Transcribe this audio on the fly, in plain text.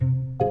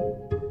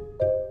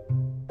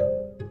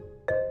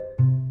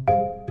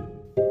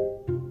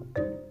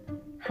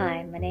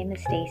name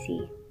is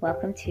Stacey.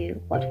 Welcome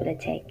to What Will It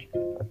Take?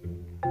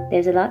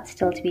 There's a lot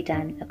still to be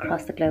done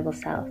across the global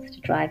south to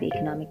drive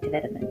economic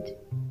development.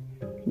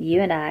 And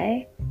you and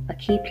I are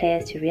key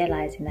players to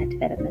realizing that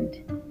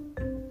development.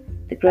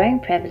 The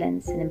growing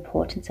prevalence and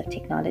importance of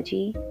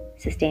technology,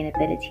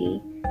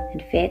 sustainability,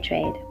 and fair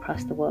trade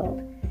across the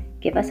world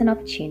give us an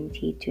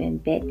opportunity to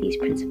embed these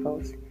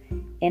principles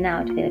in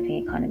our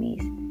developing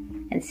economies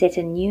and set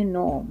a new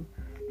norm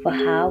for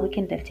how we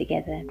can live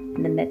together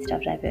in the midst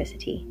of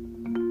diversity.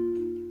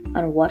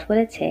 On What Will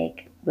It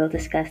Take, we'll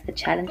discuss the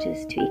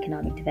challenges to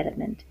economic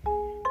development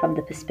from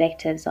the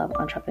perspectives of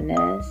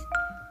entrepreneurs,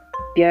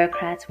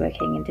 bureaucrats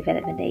working in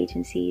development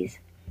agencies,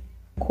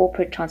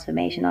 corporate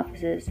transformation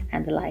officers,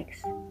 and the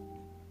likes.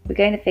 We're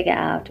going to figure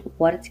out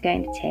what it's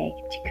going to take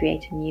to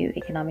create a new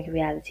economic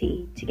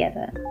reality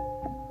together.